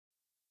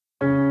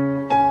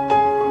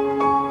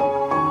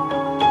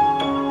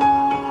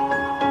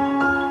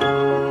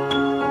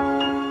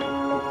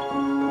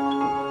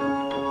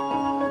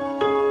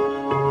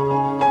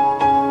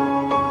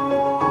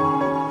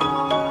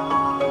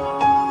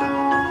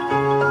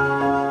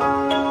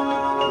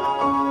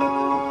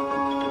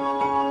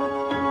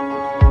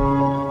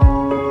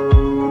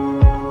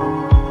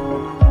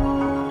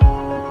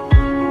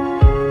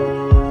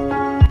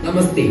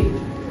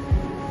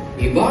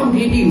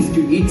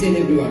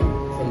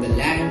from the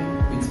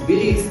land which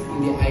believes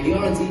in the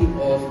ideology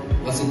of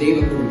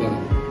Vasudhaiva Kutumbakam.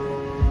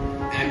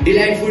 I am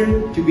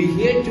delightful to be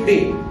here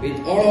today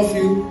with all of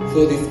you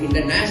for this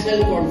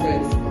international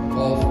conference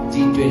of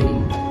G20.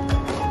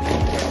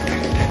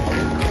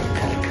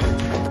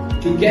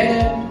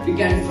 Together, we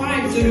can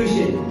find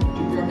solutions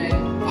to protect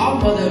our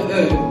Mother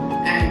Earth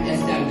and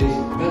establish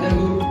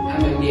brotherhood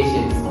among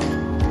nations.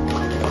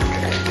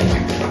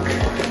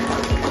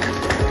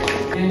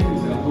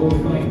 Landfills are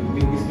overflowing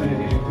with discarded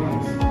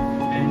electronics,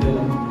 and the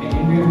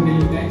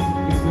environmental impacts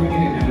is growing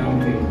at an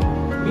alarming rate.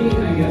 Many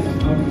ideas on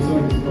how to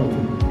resolve this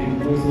problem and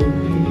also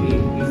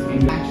mitigate its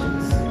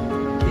actions.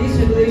 These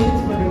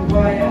regulations would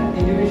require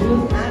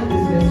individuals and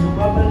businesses to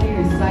properly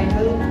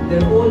recycle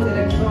their old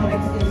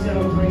electronics instead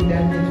of throwing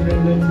them into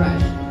regular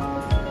trash.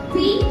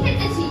 We can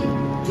achieve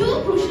two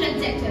crucial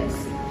objectives.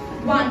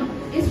 One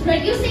is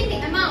reducing the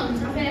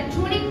amount of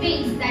electronic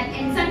waste that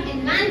ends up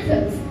in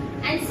landfills,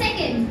 and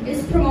second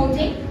is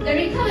promoting the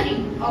recovery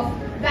of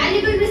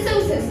valuable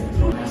resources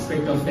through One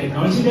aspect of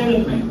technology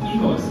development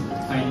involves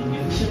finding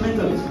efficient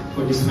methods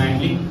for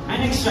dismantling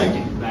and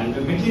extracting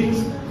valuable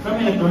materials from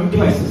electronic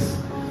devices.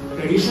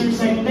 Traditional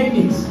recycling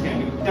techniques can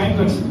be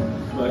time-consuming,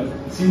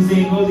 but since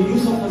they involve the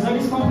use of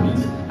hazardous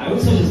components, I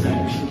would suggest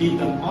that we should keep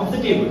them off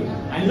the table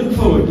and look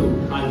forward to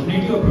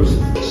alternative approaches.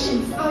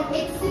 Regulations are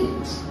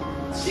excellent.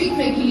 Strict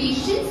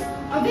regulations,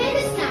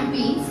 awareness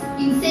campaigns,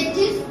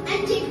 incentives,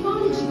 and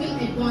technological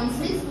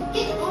advancements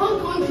can all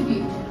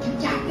contribute to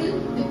tackle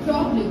the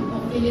problem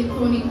of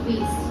electronic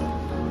waste.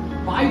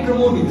 By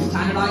promoting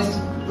standardized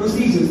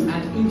procedures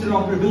and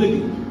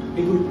interoperability,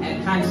 it would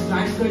enhance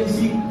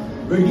transparency,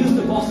 reduce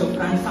the cost of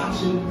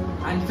transaction,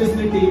 and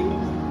facilitate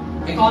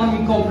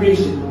economic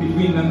cooperation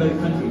between member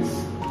countries.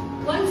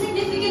 One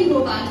significant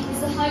drawback is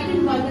the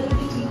heightened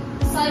vulnerability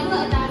to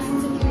cyber attacks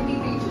and security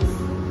breaches.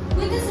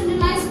 With this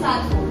centralized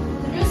platform,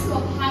 the risk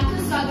of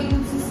hackers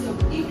targeting the system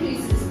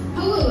increases.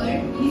 However,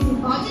 it is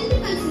important